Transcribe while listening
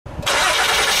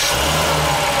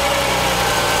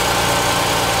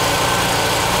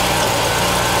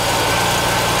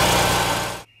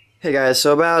Hey guys,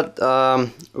 so about a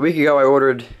week ago I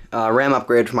ordered a RAM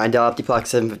upgrade for my Dell Optiplex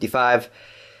 755.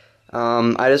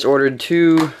 I just ordered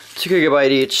 2 GB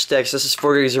each sticks. This is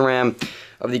 4 gigs of RAM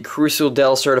of the Crucial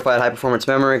Dell Certified High Performance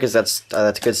Memory, because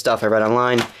that's good stuff I read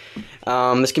online.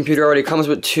 This computer already comes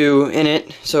with 2 in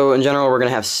it, so in general we're going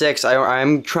to have 6.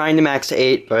 I'm trying to max to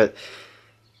 8, but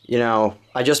you know,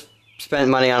 I just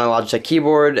spent money on a Logitech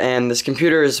keyboard, and this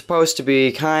computer is supposed to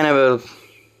be kind of a...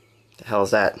 the hell is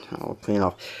that? I'll clean it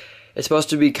off. It's supposed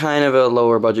to be kind of a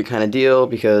lower budget kind of deal,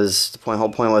 because the whole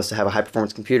point was to have a high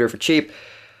performance computer for cheap.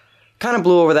 Kind of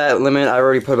blew over that limit. I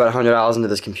already put about $100 into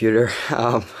this computer,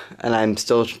 and I'm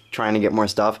still trying to get more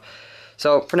stuff.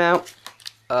 So for now,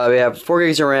 we have 4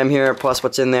 gigs of RAM here, plus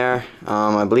what's in there.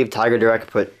 I believe Tiger Direct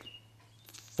put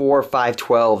 4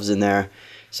 512s in there,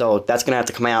 so that's going to have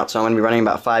to come out. So I'm going to be running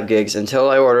about 5 gigs until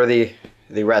I order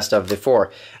the rest of the 4.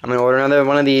 I'm going to order another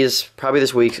one of these probably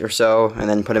this week or so, and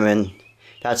then put them in.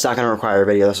 That's not going to require a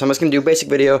video, so I'm just going to do a basic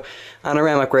video on a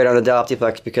RAM upgrade on the Dell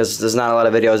Optiplex, because there's not a lot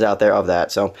of videos out there of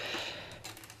that. So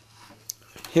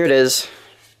here it is,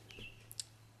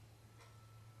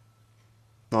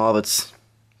 all of its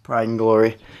pride and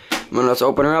glory. I'm going to just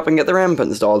open her up and get the RAM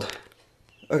installed.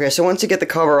 Okay, so once you get the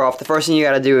cover off, the first thing you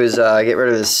got to do is get rid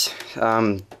of this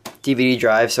DVD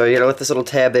drive. So you got to lift this little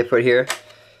tab they put here,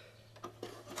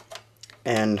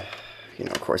 and you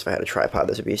know, of course, if I had a tripod,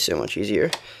 this would be so much easier.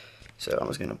 So I'm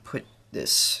just going to put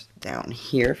this down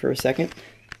here for a second.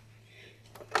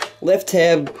 Lift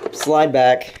tab, slide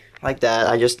back, like that.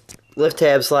 I just lift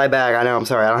tab, slide back. I know, I'm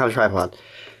sorry, I don't have a tripod.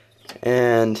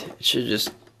 And it should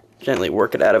just gently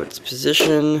work it out of its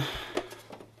position.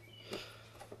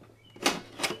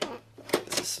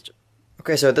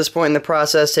 Okay, so at this point in the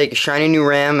process, take a shiny new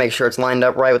RAM, make sure it's lined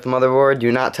up right with the motherboard.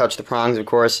 Do not touch the prongs, of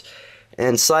course.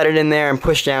 And slide it in there and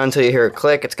push down until you hear it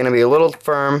click. It's going to be a little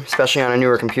firm, especially on a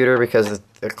newer computer, because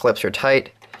the clips are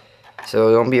tight.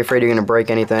 So don't be afraid you're going to break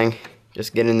anything.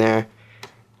 Just get in there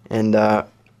and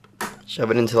shove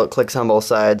it until it clicks on both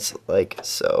sides, like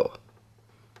so.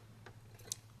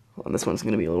 Well, this one's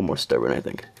going to be a little more stubborn, I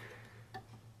think.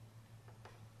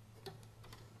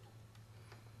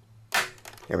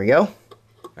 There we go.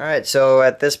 Alright, so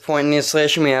at this point in the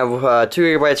installation, we have 2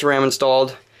 GB of RAM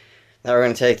installed. Now we're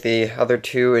going to take the other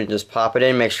 2 and just pop it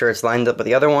in, make sure it's lined up with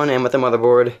the other one and with the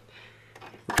motherboard.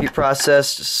 Repeat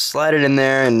process, just slide it in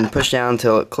there and push down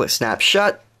until it snaps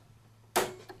shut,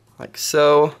 like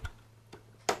so.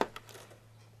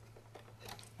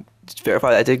 Just verify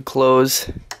that did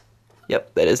close.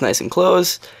 Yep, that is nice and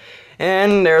close.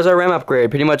 And there's our RAM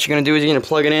upgrade. Pretty much you're going to do is you're going to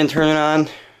plug it in, turn it on.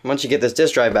 Once you get this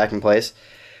disk drive back in place,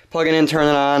 plug it in, turn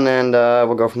it on, and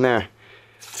we'll go from there.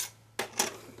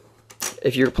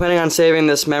 If you're planning on saving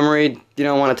this memory, you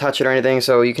don't want to touch it or anything,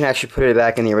 so you can actually put it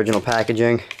back in the original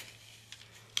packaging.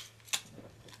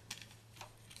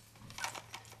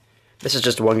 This is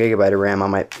just 1 GB of RAM. I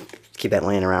might keep that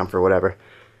laying around for whatever.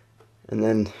 And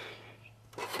then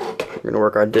we're going to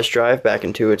work our disk drive back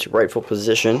into its rightful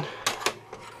position.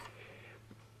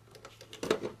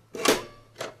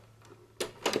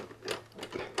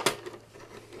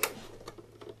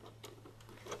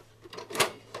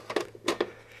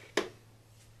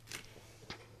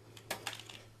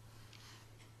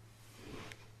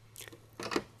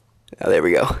 Oh, there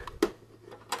we go.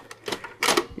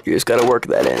 You just gotta work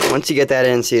that in. Once you get that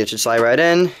in, see, it should slide right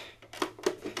in.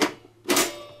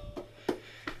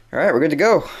 Alright, we're good to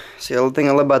go. See, the thing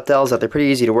I love about Dell is that they're pretty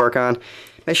easy to work on.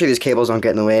 Make sure these cables don't get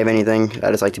in the way of anything.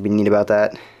 I just like to be neat about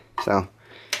that. So,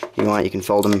 if you want, you can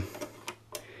fold them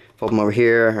over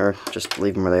here, or just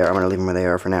leave them where they are. I'm gonna leave them where they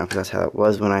are for now, because that's how it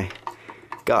was when I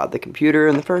got the computer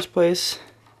in the first place.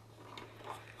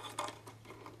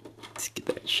 Let's get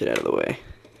that shit out of the way.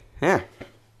 Yeah,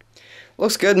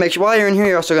 looks good. Make sure while you're in here,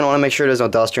 you're also going to want to make sure there's no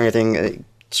dust or anything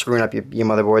screwing up your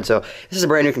motherboard. So this is a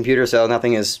brand new computer, so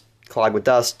nothing is clogged with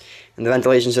dust, and the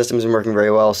ventilation system is working very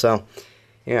well. So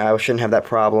yeah, I shouldn't have that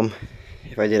problem.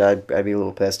 If I did, I'd be a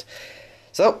little pissed.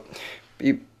 So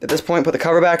at this point, put the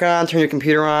cover back on, turn your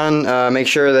computer on, make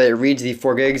sure that it reads the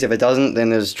 4 gigs. If it doesn't,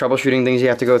 then there's troubleshooting things you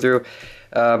have to go through.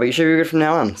 But you should be good from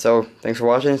now on. So thanks for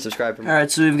watching. Subscribe for more. Alright,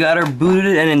 so we've got her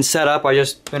booted and in setup. I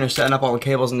just finished setting up all the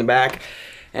cables in the back.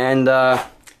 And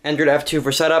entered F2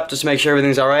 for setup, just to make sure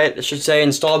everything's alright. It should say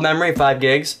installed memory, 5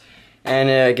 gigs. And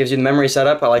it gives you the memory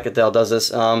setup. I like that Dell does this.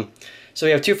 So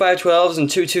we have 2 512s and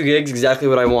 2 gigs, exactly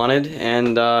what I wanted.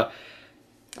 And I'm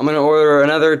going to order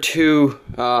another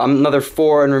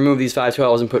 4 and remove these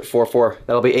 512s and put 4.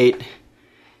 That'll be 8.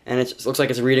 And it looks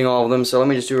like it's reading all of them, so let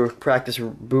me just do a practice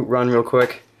boot run real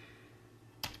quick.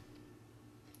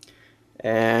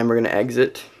 And we're going to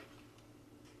exit.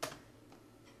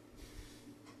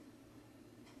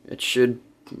 it should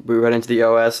boot right into the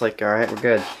OS. Like, alright, we're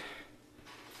good.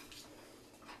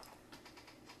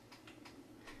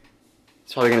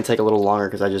 It's probably going to take a little longer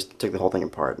because I just took the whole thing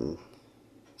apart, and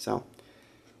so,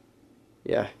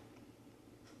 yeah.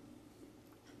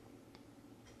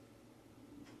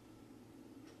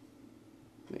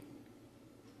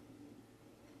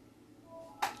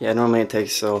 Yeah, normally it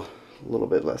takes a little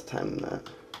bit less time than that.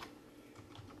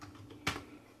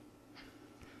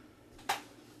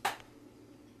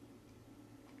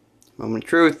 Moment of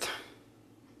truth.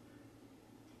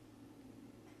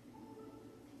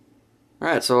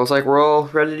 Alright, so it looks like we're all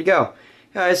ready to go.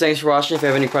 Guys, thanks for watching. If you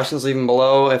have any questions, leave them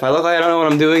below. If I look like I don't know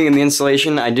what I'm doing in the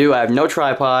installation, I do. I have no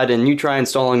tripod, and you try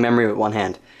installing memory with one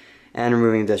hand and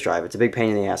removing the disk drive. It's a big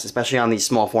pain in the ass, especially on these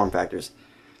small form factors.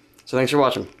 So thanks for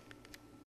watching.